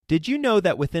Did you know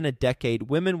that within a decade,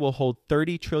 women will hold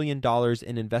 $30 trillion in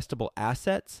investable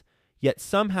assets? Yet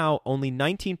somehow only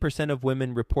 19% of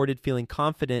women reported feeling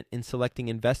confident in selecting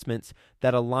investments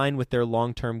that align with their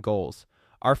long-term goals.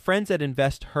 Our friends at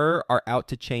InvestHer are out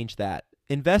to change that.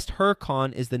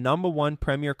 InvestHerCon is the #1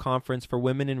 premier conference for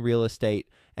women in real estate,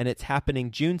 and it's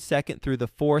happening June 2nd through the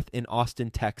 4th in Austin,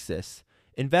 Texas.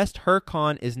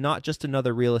 InvestHerCon is not just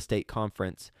another real estate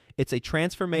conference. It's a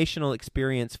transformational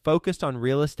experience focused on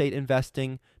real estate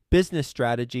investing, business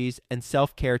strategies, and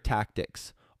self-care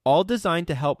tactics, all designed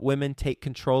to help women take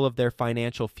control of their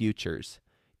financial futures.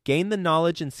 Gain the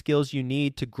knowledge and skills you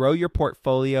need to grow your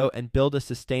portfolio and build a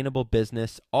sustainable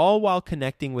business, all while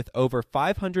connecting with over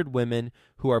 500 women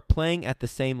who are playing at the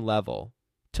same level.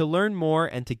 To learn more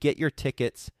and to get your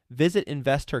tickets, visit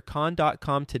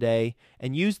InvestHerCon.com today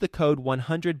and use the code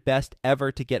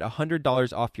 100BESTEVER to get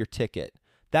 $100 off your ticket.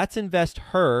 That's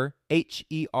InvestHer,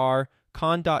 H-E-R,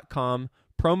 con.com,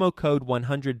 promo code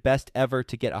 100BESTEVER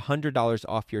to get $100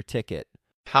 off your ticket.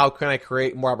 How can I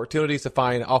create more opportunities to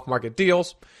find off-market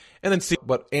deals? And then see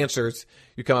what answers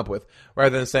you come up with,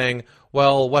 rather than saying,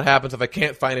 well, what happens if I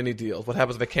can't find any deals? What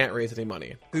happens if I can't raise any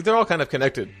money? They're all kind of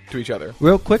connected to each other.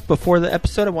 Real quick, before the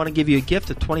episode, I want to give you a gift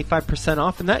of 25%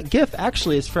 off, and that gift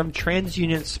actually is from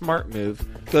TransUnion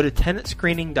SmartMove. Go to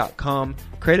tenantscreening.com,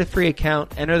 create a free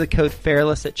account, enter the code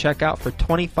FAIRLESS at checkout for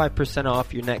 25%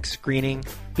 off your next screening,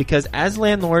 because as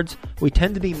landlords, we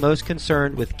tend to be most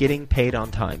concerned with getting paid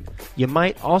on time. You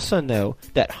might also know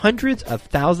that hundreds of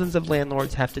thousands of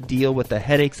landlords have to deal with the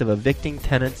headaches of evicting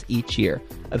tenants each year.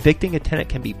 Evicting a tenant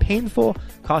can be painful,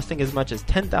 costing as much as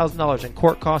 $10,000 in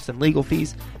court costs and legal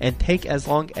fees, and take as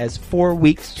long as 4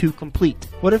 weeks to complete.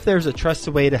 What if there's a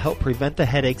trusted way to help prevent the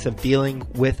headaches of dealing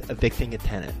with evicting a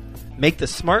tenant? Make the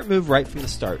smart move right from the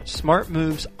start.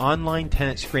 SmartMove's online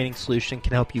tenant screening solution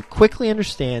can help you quickly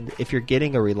understand if you're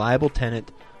getting a reliable tenant,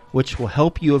 which will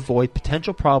help you avoid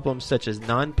potential problems such as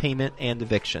non-payment and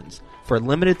evictions. For a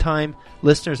limited time,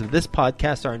 listeners of this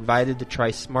podcast are invited to try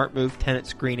SmartMove tenant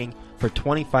screening for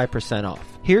 25% off.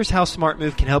 Here's how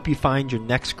SmartMove can help you find your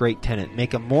next great tenant.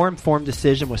 Make a more informed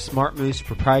decision with SmartMove's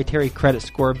proprietary credit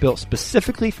score built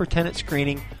specifically for tenant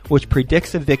screening, which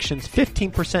predicts evictions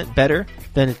 15% better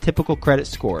than a typical credit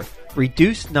score.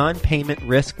 Reduce non-payment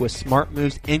risk with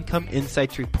SmartMove's Income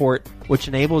Insights report, which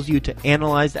enables you to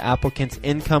analyze the applicant's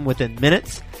income within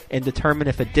minutes and determine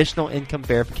if additional income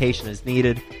verification is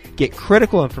needed. Get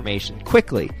critical information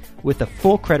quickly with a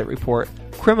full credit report,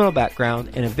 criminal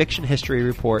background, and eviction history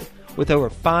report. With over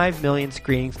 5 million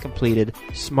screenings completed,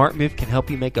 SmartMove can help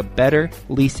you make a better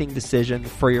leasing decision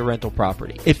for your rental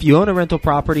property. If you own a rental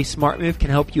property, SmartMove can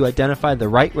help you identify the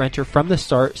right renter from the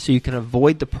start so you can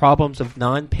avoid the problems of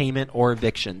non-payment or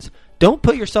evictions. Don't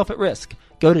put yourself at risk.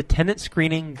 Go to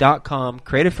tenantscreening.com,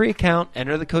 create a free account,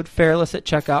 enter the code FAIRLESS at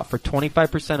checkout for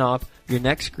 25% off your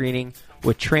next screening.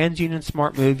 With TransUnion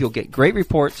SmartMove, you'll get great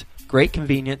reports, great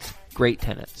convenience, great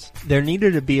tenants. There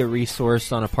needed to be a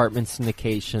resource on apartment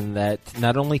syndication that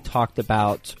not only talked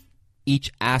about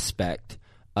each aspect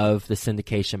of the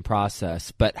syndication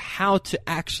process, but how to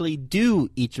actually do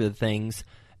each of the things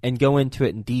and go into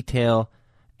it in detail.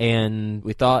 And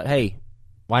we thought, hey,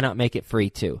 why not make it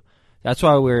free too? That's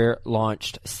why we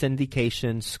launched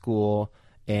Syndication School,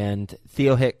 and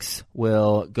Theo Hicks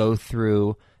will go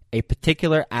through a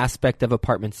particular aspect of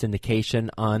apartment syndication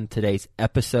on today's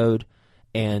episode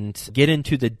and get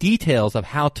into the details of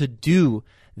how to do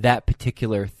that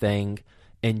particular thing.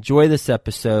 Enjoy this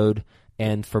episode,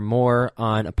 and for more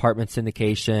on apartment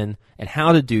syndication and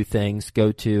how to do things,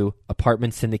 go to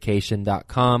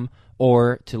apartmentsyndication.com,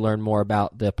 or to learn more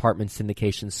about the Apartment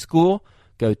Syndication School,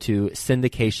 go to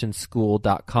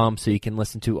syndicationschool.com so you can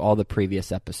listen to all the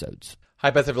previous episodes. Hi,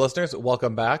 Best Ever listeners.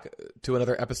 Welcome back to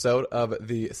another episode of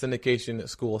the Syndication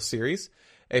School series,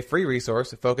 a free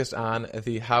resource focused on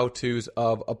the how-tos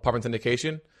of apartment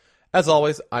syndication. As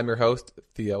always, I'm your host,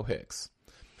 Theo Hicks.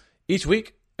 Each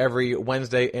week, every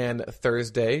Wednesday and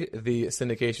Thursday, the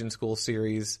Syndication School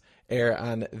series air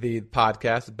on the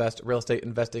podcast, Best Real Estate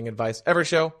Investing Advice Ever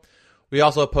Show. We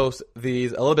also post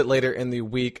these a little bit later in the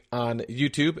week on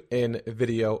YouTube in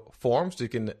video form, so you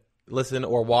can listen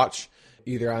or watch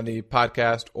either on the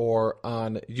podcast or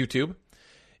on YouTube.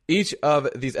 Each of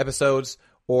these episodes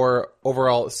or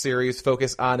overall series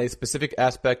focus on a specific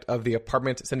aspect of the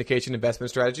apartment syndication investment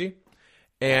strategy.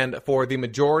 And for the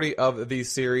majority of these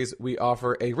series, we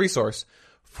offer a resource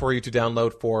for you to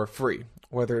download for free,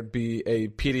 whether it be a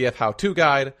PDF how-to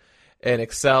guide, an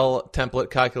Excel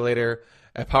template calculator,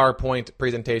 a PowerPoint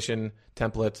presentation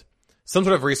template, some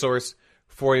sort of resource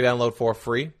for you to download for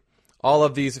free. All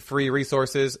of these free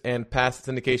resources and past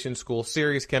Syndication School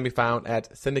series can be found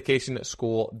at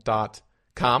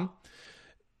syndicationschool.com.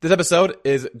 This episode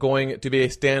is going to be a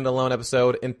standalone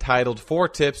episode entitled 4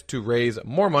 Tips to Raise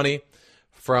More Money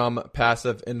from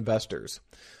Passive Investors.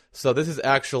 So this is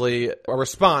actually a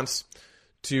response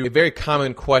to a very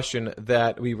common question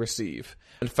that we receive.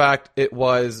 In fact, it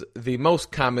was the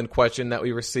most common question that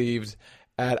we received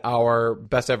at our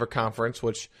Best Ever Conference,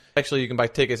 which actually you can buy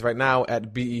tickets right now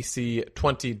at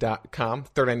bec20.com,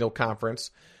 third annual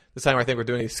conference. This time I think we're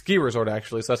doing a ski resort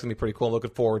actually, so that's going to be pretty cool. I'm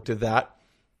looking forward to that.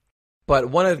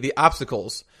 But one of the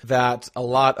obstacles that a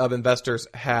lot of investors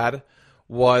had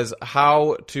was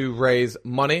how to raise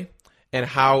money and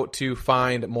how to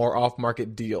find more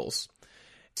off-market deals.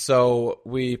 So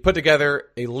we put together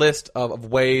a list of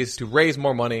ways to raise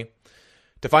more money,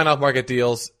 to find off-market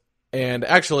deals, and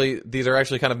actually these are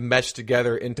actually kind of meshed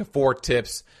together into 4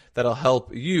 tips that'll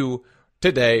help you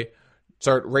today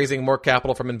start raising more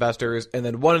capital from investors. And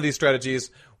then one of these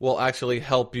strategies will actually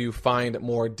help you find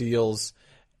more deals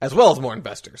as well as more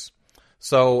investors.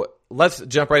 So let's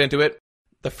jump right into it.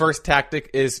 The first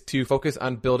tactic is to focus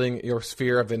on building your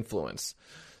sphere of influence.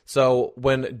 So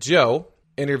when Joe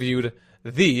interviewed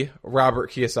the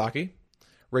Robert Kiyosaki,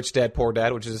 Rich Dad, Poor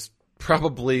Dad, which is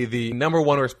probably the number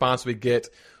one response we get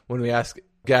when we ask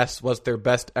guests what's their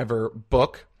best ever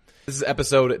book. This is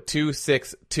episode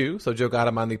 262, so Joe got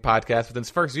him on the podcast within his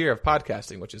first year of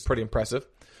podcasting, which is pretty impressive.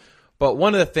 But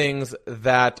one of the things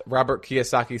that Robert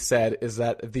Kiyosaki said is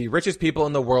that the richest people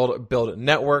in the world build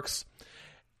networks.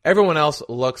 Everyone else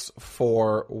looks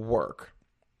for work.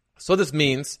 So this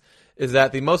means is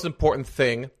that the most important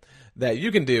thing that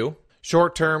you can do,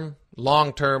 short-term,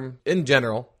 long-term, in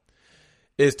general,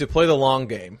 is to play the long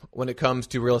game when it comes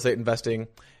to real estate investing.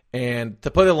 And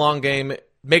to play the long game,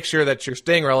 make sure that you're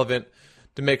staying relevant,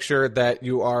 to make sure that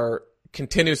you are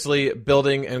continuously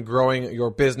building and growing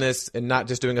your business and not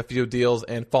just doing a few deals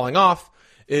and falling off,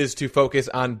 is to focus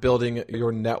on building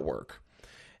your network.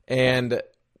 And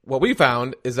what we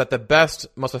found is that the best,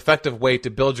 most effective way to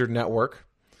build your network,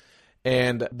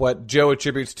 and what Joe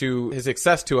attributes to his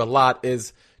success to a lot,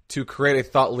 is to create a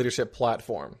thought leadership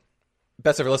platform.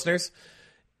 Best ever listeners,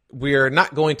 we're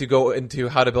not going to go into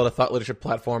how to build a thought leadership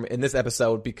platform in this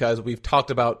episode because we've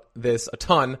talked about this a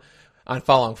ton on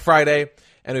Following Friday.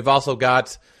 And we've also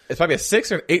got, it's probably a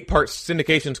 6 or 8 part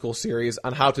syndication school series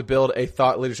on how to build a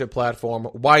thought leadership platform,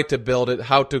 why to build it,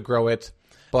 how to grow it.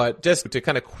 But just to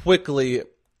kind of quickly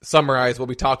summarize what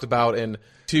we talked about in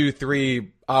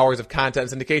 2-3 hours of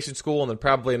content in syndication school, and then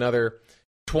probably another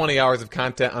 20 hours of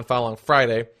content on Following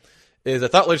Friday, is a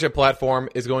thought leadership platform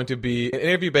is going to be an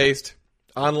interview-based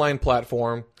online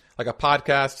platform, like a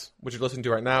podcast, which you're listening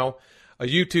to right now, a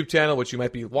YouTube channel, which you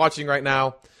might be watching right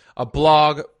now, a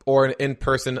blog, or an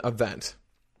in-person event.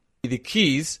 The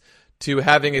keys to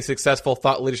having a successful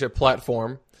thought leadership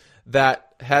platform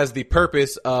that has the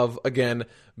purpose of, again,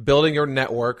 building your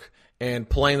network and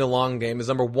playing the long game is,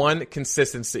 number 1,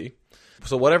 consistency.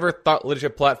 So whatever thought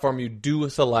leadership platform you do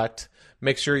select,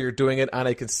 make sure you're doing it on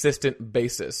a consistent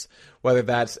basis, whether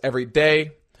that's every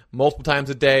day, multiple times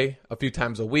a day, a few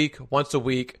times a week, once a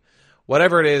week,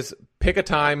 whatever it is. Pick a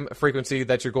time, frequency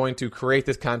that you're going to create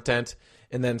this content,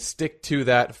 and then stick to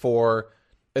that for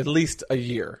at least a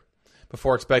year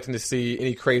before expecting to see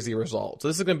any crazy results. So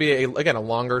this is going to be, a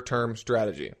longer-term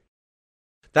strategy.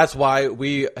 That's why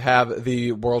we have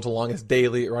the world's longest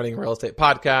daily running real estate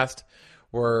podcast.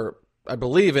 We're, I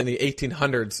believe, in the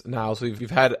 1800s now. So we've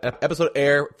had an episode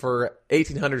air for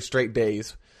 1800 straight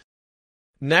days.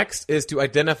 Next is to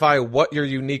identify what your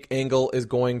unique angle is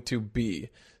going to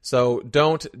be. So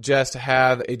don't just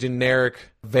have a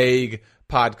generic, vague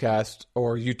podcast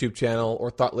or YouTube channel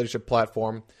or thought leadership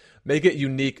platform. Make it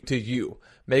unique to you.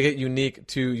 Make it unique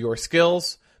to your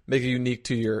skills. Make it unique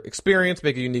to your experience.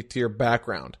 Make it unique to your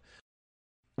background.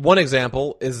 One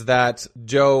example is that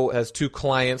Joe has 2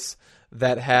 clients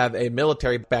that have a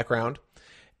military background,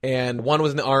 and one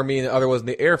was in the Army and the other was in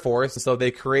the Air Force. And so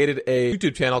they created a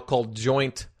YouTube channel called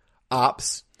Joint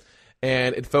Ops,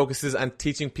 and it focuses on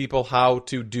teaching people how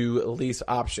to do lease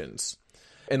options.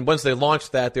 And once they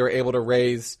launched that, they were able to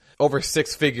raise over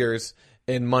 6 figures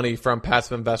in money from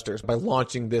passive investors by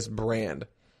launching this brand.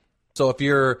 So if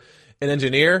you're an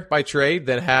engineer by trade,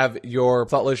 then have your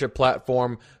thought leadership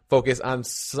platform focus on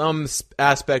some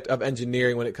aspect of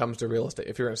engineering when it comes to real estate.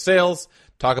 If you're in sales,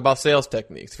 talk about sales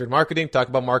techniques. If you're in marketing, talk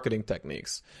about marketing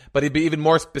techniques. But it'd be even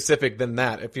more specific than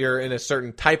that. If you're in a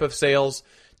certain type of sales,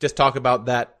 just talk about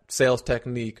that sales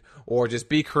technique, or just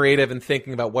be creative in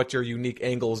thinking about what your unique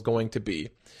angle is going to be,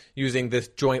 using this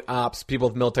Joint Ops, people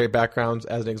with military backgrounds,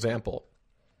 as an example.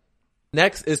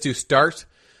 Next is to start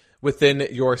within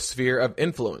your sphere of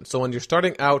influence. So when you're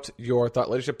starting out your thought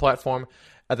leadership platform,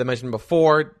 as I mentioned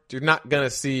before, you're not going to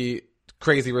see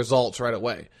crazy results right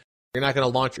away. You're not going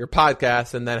to launch your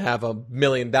podcast and then have 1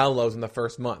 million downloads in the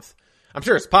first month. I'm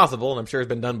sure it's possible, and I'm sure it's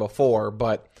been done before,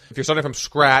 but if you're starting from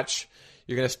scratch,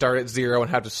 you're going to start at zero and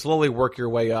have to slowly work your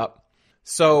way up.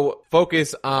 So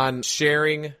focus on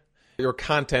sharing your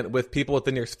content with people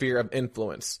within your sphere of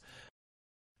influence.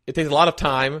 It takes a lot of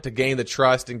time to gain the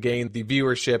trust and gain the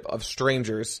viewership of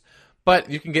strangers, but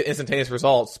you can get instantaneous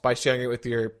results by sharing it with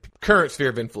your current sphere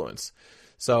of influence.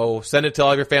 So send it to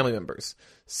all of your family members.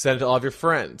 Send it to all of your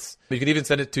friends. You can even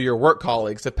send it to your work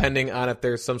colleagues, depending on if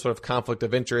there's some sort of conflict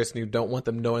of interest and you don't want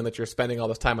them knowing that you're spending all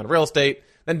this time on real estate,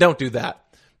 then don't do that.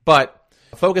 But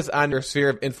focus on your sphere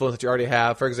of influence that you already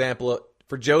have. For example,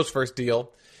 for Joe's first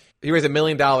deal, he raised $1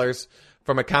 million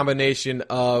from a combination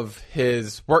of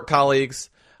his work colleagues,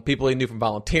 people he knew from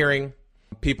volunteering,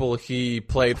 people he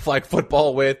played flag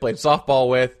football with, played softball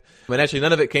with, and actually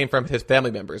none of it came from his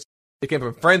family members. It came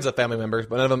from friends of family members,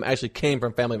 but none of them actually came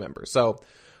from family members. So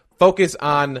focus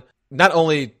on not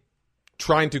only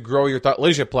trying to grow your thought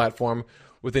leadership platform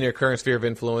within your current sphere of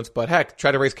influence, but heck,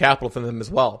 try to raise capital from them as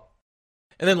well.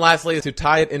 And then lastly is to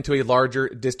tie it into a larger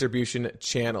distribution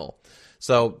channel.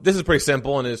 So this is pretty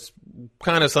simple and is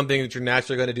kind of something that you're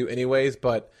naturally going to do anyways,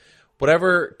 but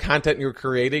whatever content you're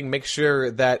creating, make sure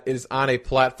that it is on a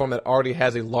platform that already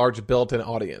has a large built-in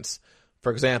audience.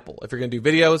 For example, if you're going to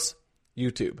do videos,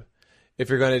 YouTube. If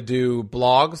you're going to do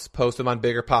blogs, post them on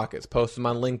BiggerPockets, post them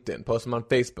on LinkedIn, post them on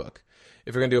Facebook.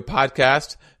 If you're going to do a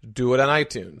podcast, do it on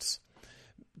iTunes.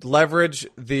 Leverage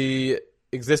the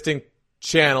existing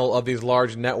channel of these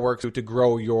large networks to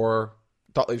grow your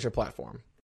thought leadership platform.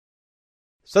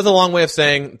 So that's a long way of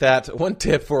saying that one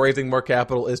tip for raising more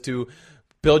capital is to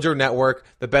build your network.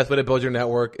 The best way to build your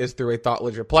network is through a thought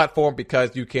leadership platform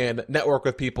because you can network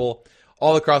with people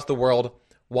all across the world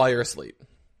while you're asleep.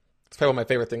 It's probably one of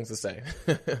my favorite things to say.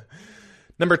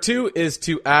 Number 2 is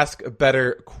to ask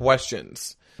better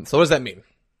questions. So what does that mean?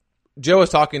 Joe was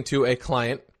talking to a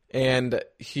client and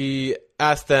he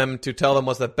asked them to tell them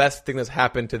what's the best thing that's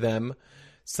happened to them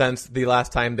since the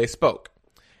last time they spoke.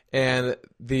 And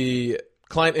the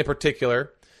client in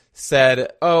particular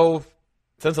said,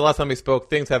 since the last time we spoke,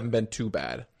 things haven't been too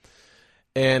bad.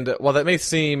 And while that may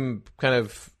seem kind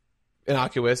of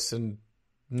innocuous and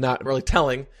not really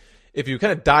telling, if you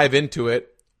kind of dive into it,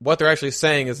 what they're actually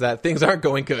saying is that things aren't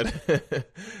going good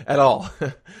at all.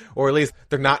 Or at least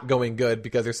they're not going good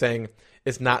because they're saying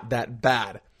it's not that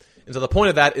bad. And so the point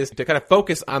of that is to kind of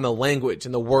focus on the language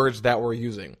and the words that we're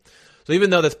using. So even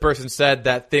though this person said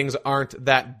that things aren't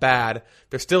that bad,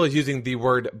 they're still using the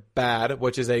word bad,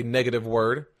 which is a negative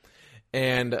word.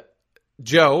 And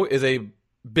Joe is a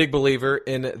big believer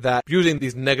in that using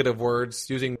these negative words,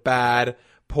 using bad,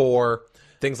 poor,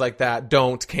 things like that,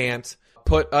 don't, can't,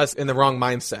 put us in the wrong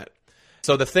mindset.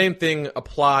 So the same thing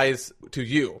applies to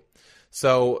you.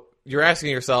 So you're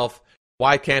asking yourself,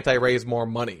 why can't I raise more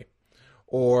money?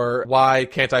 Or why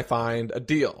can't I find a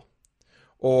deal?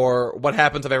 Or what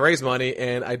happens if I raise money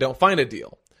and I don't find a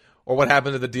deal? Or what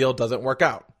happens if the deal doesn't work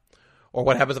out? Or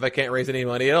what happens if I can't raise any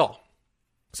money at all?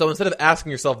 So instead of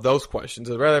asking yourself those questions,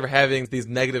 rather having these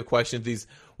negative questions,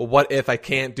 well, what if I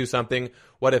can't do something?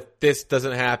 What if this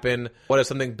doesn't happen? What if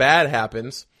something bad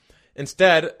happens?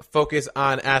 Instead, focus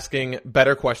on asking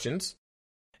better questions.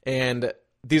 And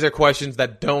these are questions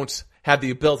that don't have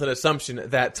the built-in assumption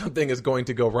that something is going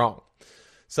to go wrong.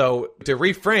 So to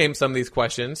reframe some of these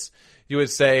questions, you would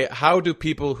say, how do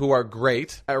people who are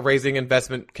great at raising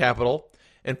investment capital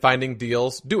and finding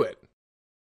deals do it?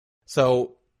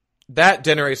 So that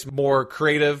generates more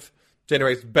creative,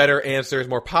 generates better answers,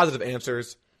 more positive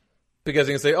answers, because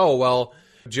you can say,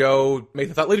 Joe made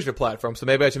the thought leadership platform, so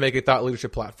maybe I should make a thought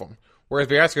leadership platform. Whereas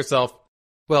if you ask yourself,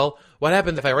 well, what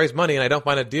happens if I raise money and I don't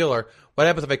find a deal? Or what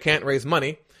happens if I can't raise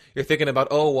money? You're thinking about,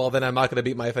 then I'm not going to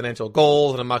beat my financial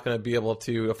goals, and I'm not going to be able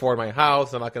to afford my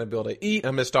house, I'm not going to be able to eat,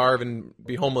 I'm going to starve and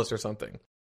be homeless or something.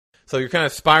 So you're kind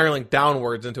of spiraling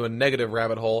downwards into a negative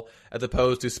rabbit hole as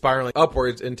opposed to spiraling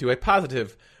upwards into a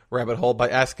positive rabbit hole by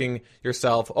asking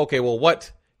yourself,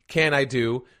 what can I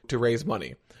do to raise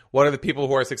money? What are the people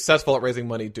who are successful at raising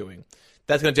money doing?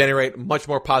 That's going to generate much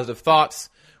more positive thoughts,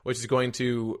 which is going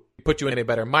to put you in a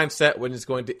better mindset, which is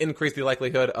going to increase the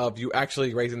likelihood of you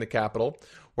actually raising the capital.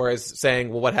 Whereas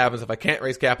saying, what happens if I can't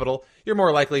raise capital? You're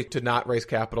more likely to not raise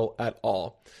capital at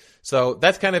all. So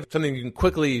that's kind of something you can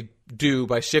quickly do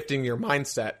by shifting your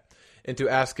mindset into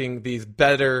asking these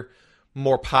better,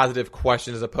 more positive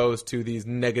questions as opposed to these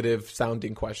negative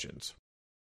sounding questions.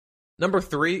 Number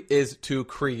 3 is to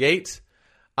create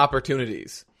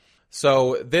opportunities.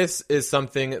 So this is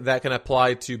something that can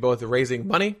apply to both raising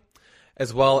money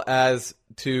as well as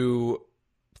to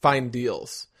find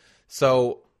deals.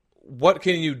 So what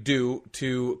can you do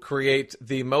to create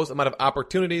the most amount of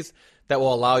opportunities that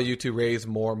will allow you to raise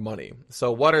more money?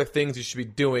 So what are things you should be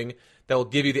doing that will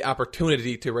give you the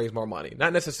opportunity to raise more money?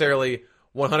 Not necessarily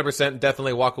 100%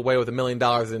 definitely walk away with $1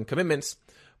 million in commitments,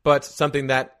 but something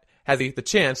that has the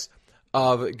chance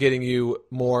of getting you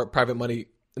more private money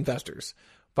investors.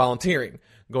 Volunteering,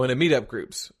 going to meetup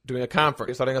groups, doing a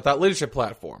conference, starting a thought leadership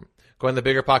platform, going to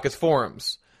Bigger Pockets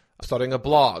forums, starting a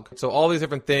blog. So all these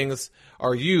different things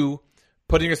are you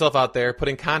putting yourself out there,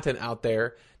 putting content out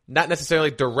there, not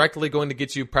necessarily directly going to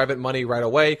get you private money right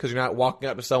away because you're not walking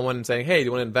up to someone and saying, hey, do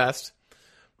you want to invest?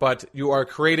 But you are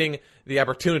creating the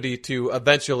opportunity to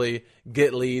eventually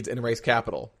get leads and raise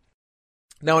capital.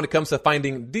 Now, when it comes to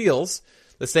finding deals,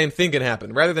 the same thing can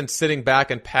happen. Rather than sitting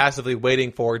back and passively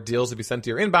waiting for deals to be sent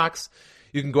to your inbox,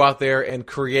 you can go out there and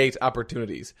create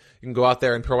opportunities. You can go out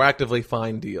there and proactively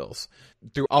find deals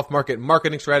through off-market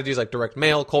marketing strategies like direct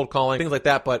mail, cold calling, things like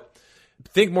that, but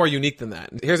think more unique than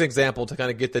that. Here's an example to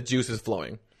kind of get the juices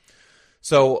flowing.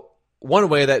 So one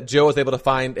way that Joe was able to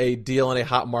find a deal in a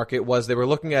hot market was they were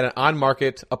looking at an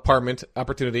on-market apartment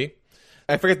opportunity.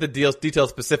 I forget the details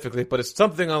specifically, but it's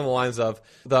something on the lines of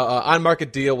the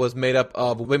on-market deal was made up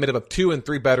of 2 and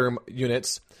 3 bedroom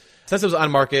units. Since it was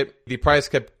on market, the price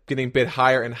kept getting bid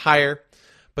higher and higher,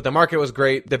 but the market was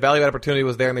great. The value opportunity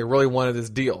was there, and they really wanted this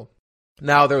deal.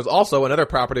 Now, there was also another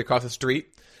property across the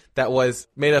street that was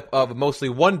made up of mostly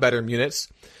 1 bedroom units,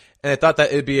 and I thought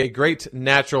that it'd be a great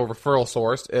natural referral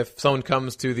source if someone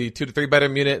comes to the 2 to 3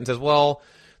 bedroom unit and says, well,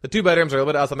 the 2 bedrooms are a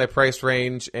little bit outside my price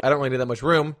range, and I don't really need that much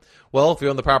room. Well, if you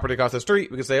own the property across the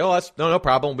street, we can say, oh, that's no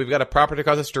problem. We've got a property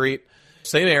across the street,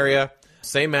 same area,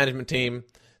 same management team,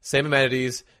 same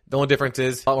amenities. The only difference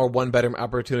is a lot more 1 bedroom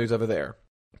opportunities over there.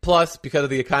 Plus, because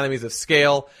of the economies of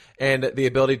scale and the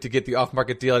ability to get the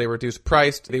off-market deal at a reduced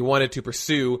price, they wanted to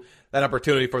pursue that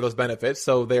opportunity for those benefits.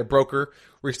 So their broker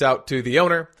reached out to the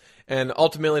owner, and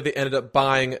ultimately they ended up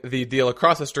buying the deal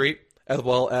across the street as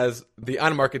well as the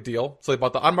on-market deal. So they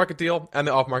bought the on-market deal and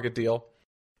the off-market deal.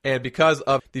 And because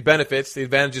of the benefits, the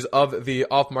advantages of the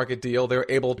off-market deal, they were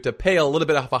able to pay a little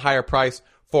bit of a higher price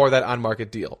for that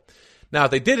on-market deal. Now,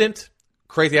 if they didn't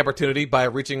create the opportunity by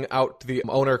reaching out to the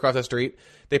owner across the street,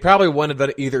 they probably wouldn't have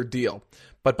done either deal.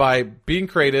 But by being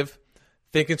creative,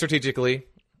 thinking strategically,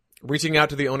 reaching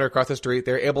out to the owner across the street,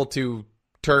 they're able to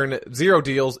turn 0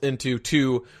 deals into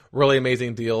 2 really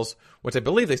amazing deals, which I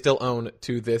believe they still own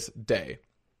to this day.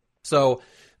 So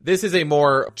this is a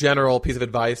more general piece of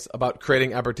advice about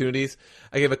creating opportunities.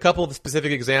 I gave a couple of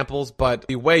specific examples, but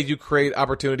the way you create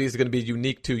opportunities is going to be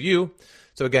unique to you.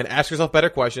 So again, ask yourself better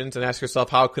questions and ask yourself,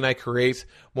 how can I create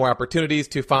more opportunities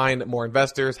to find more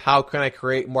investors? How can I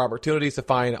create more opportunities to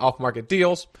find off-market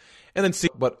deals? And then see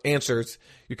what answers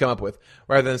you come up with,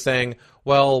 rather than saying,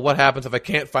 well, what happens if I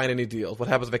can't find any deals? What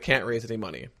happens if I can't raise any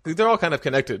money? They're all kind of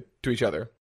connected to each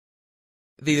other.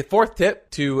 The 4th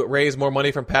tip to raise more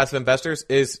money from passive investors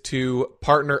is to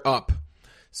partner up.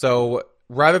 So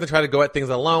rather than try to go at things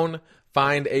alone,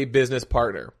 find a business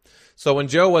partner. So when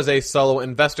Joe was a solo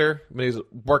investor, when he was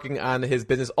working on his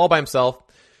business all by himself,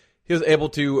 he was able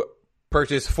to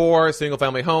purchase 4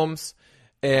 single-family homes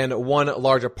and 1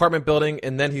 large apartment building,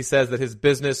 and then he says that his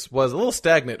business was a little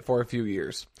stagnant for a few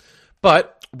years.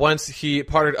 But once he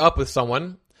partnered up with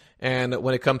someone, and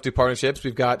when it comes to partnerships,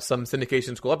 we've got some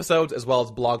syndication school episodes as well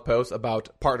as blog posts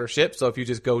about partnerships. So if you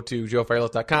just go to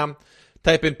joefairless.com,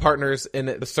 type in partners in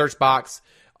the search box,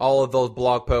 all of those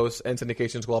blog posts and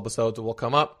syndication school episodes will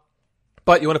come up.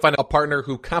 But you want to find a partner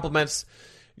who complements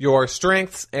your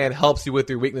strengths and helps you with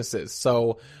your weaknesses.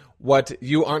 So what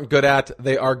you aren't good at,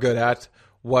 they are good at.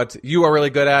 What you are really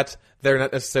good at, they're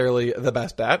not necessarily the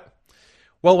best at.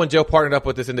 Well, when Joe partnered up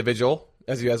with this individual,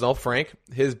 as you guys know, Frank,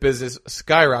 his business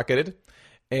skyrocketed,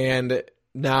 and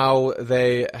now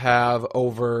they have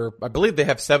I believe they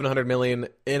have $700 million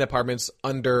in apartments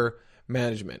under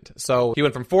management. So he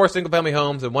went from 4 single-family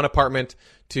homes and 1 apartment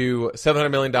to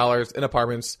 $700 million in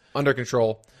apartments under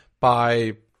control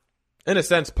by, in a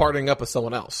sense, partnering up with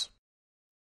someone else.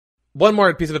 One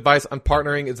more piece of advice on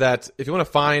partnering is that if you want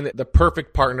to find the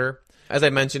perfect partner, as I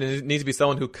mentioned, it needs to be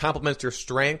someone who complements your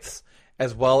strengths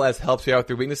as well as helps you out with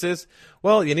your weaknesses.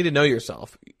 Well, you need to know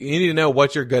yourself. You need to know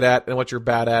what you're good at and what you're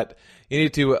bad at. You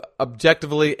need to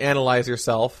objectively analyze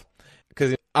yourself,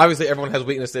 because obviously everyone has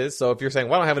weaknesses. So if you're saying,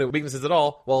 well, I don't have any weaknesses at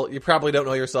all, well, you probably don't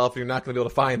know yourself and you're not going to be able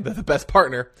to find the best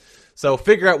partner. So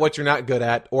figure out what you're not good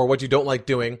at or what you don't like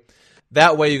doing.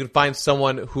 That way you can find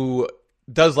someone who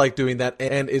does like doing that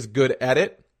and is good at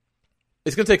it.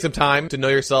 It's going to take some time to know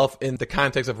yourself in the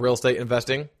context of real estate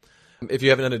investing. If you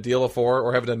haven't done a deal before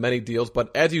or haven't done many deals,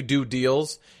 but as you do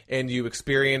deals and you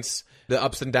experience the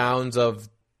ups and downs of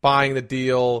buying the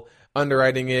deal,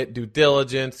 underwriting it, due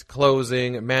diligence,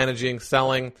 closing, managing,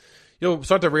 selling, you'll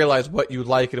start to realize what you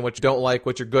like and what you don't like,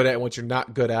 what you're good at and what you're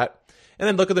not good at. And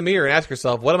then look in the mirror and ask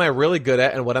yourself, what am I really good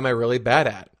at and what am I really bad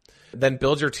at? Then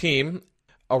build your team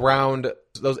around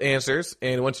those answers.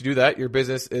 And once you do that, your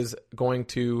business is going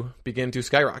to begin to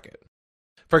skyrocket.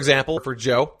 For example, for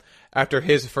Joe, after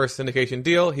his first syndication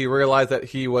deal, he realized that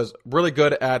he was really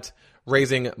good at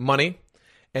raising money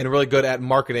and really good at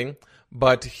marketing,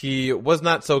 but he was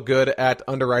not so good at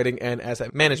underwriting and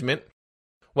asset management.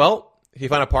 Well, he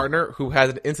found a partner who has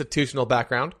an institutional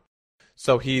background,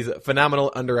 so he's phenomenal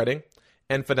at underwriting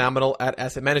and phenomenal at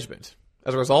asset management.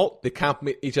 As a result, they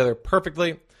complement each other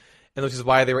perfectly, and which is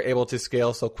why they were able to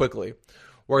scale so quickly.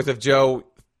 Whereas if Joe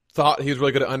thought he was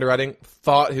really good at underwriting,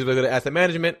 thought he was really good at asset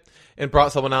management, and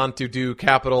brought someone on to do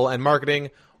capital and marketing,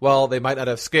 well, they might not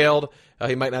have scaled.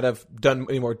 He might not have done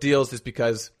any more deals just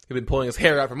because he'd been pulling his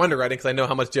hair out from underwriting, because I know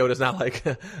how much Joe does not like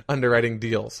underwriting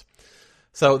deals.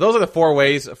 So those are the 4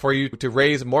 ways for you to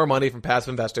raise more money from passive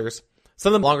investors.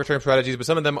 Some of them longer-term strategies, but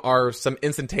some of them are some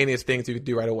instantaneous things you can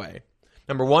do right away.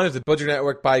 Number 1 is to build your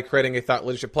network by creating a thought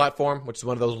leadership platform, which is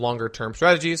one of those longer-term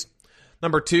strategies.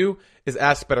 Number 2 is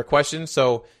ask better questions.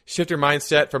 So shift your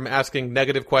mindset from asking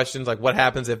negative questions like what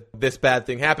happens if this bad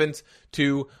thing happens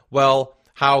to, well,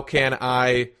 how can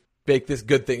I make this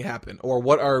good thing happen? Or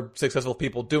what are successful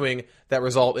people doing that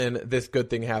result in this good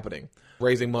thing happening?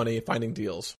 Raising money, finding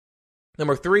deals.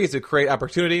 Number 3 is to create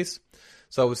opportunities.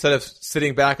 So instead of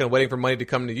sitting back and waiting for money to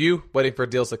come to you, waiting for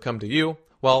deals to come to you,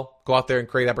 well, go out there and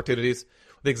create opportunities.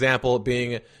 The example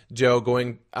being Joe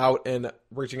going out and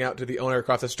reaching out to the owner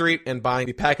across the street and buying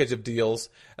the package of deals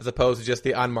as opposed to just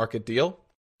the on-market deal.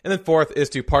 And then 4th is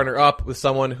to partner up with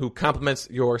someone who complements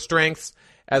your strengths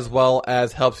as well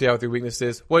as helps you out with your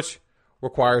weaknesses, which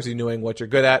requires you knowing what you're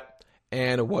good at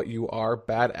and what you are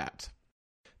bad at.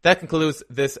 That concludes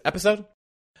this episode.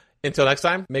 Until next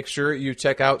time, make sure you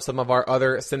check out some of our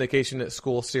other Syndication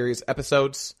School Series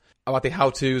episodes about the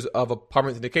how-tos of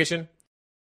apartment syndication.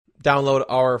 Download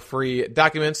our free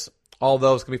documents. All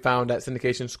those can be found at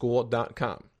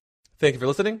syndicationschool.com. Thank you for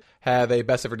listening. Have a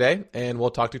best ever day, and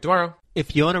we'll talk to you tomorrow.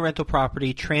 If you own a rental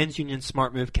property, TransUnion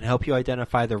SmartMove can help you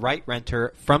identify the right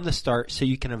renter from the start so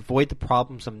you can avoid the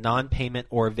problems of non-payment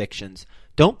or evictions.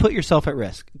 Don't put yourself at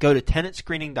risk. Go to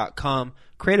tenantscreening.com,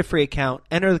 create a free account,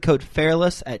 enter the code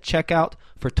FAIRLESS at checkout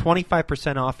for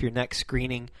 25% off your next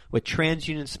screening. With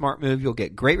TransUnion SmartMove, you'll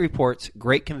get great reports,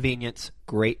 great convenience,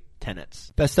 great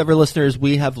tenants. Best ever listeners,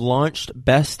 we have launched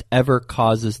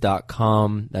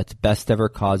bestevercauses.com. That's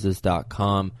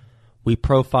bestevercauses.com. We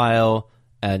profile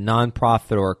a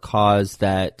nonprofit or a cause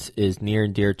that is near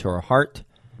and dear to our heart,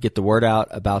 get the word out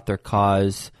about their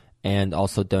cause, and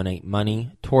also donate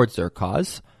money towards their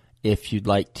cause. If you'd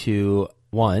like to,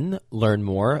 1, learn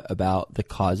more about the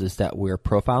causes that we're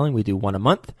profiling, we do 1 a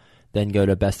month, then go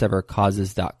to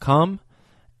bestevercauses.com.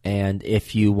 And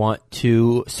if you want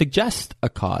to suggest a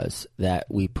cause that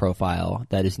we profile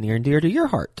that is near and dear to your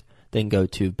heart, then go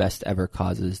to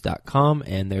bestevercauses.com,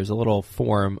 and there's a little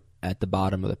form at the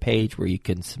bottom of the page where you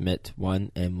can submit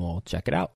one, and we'll check it out.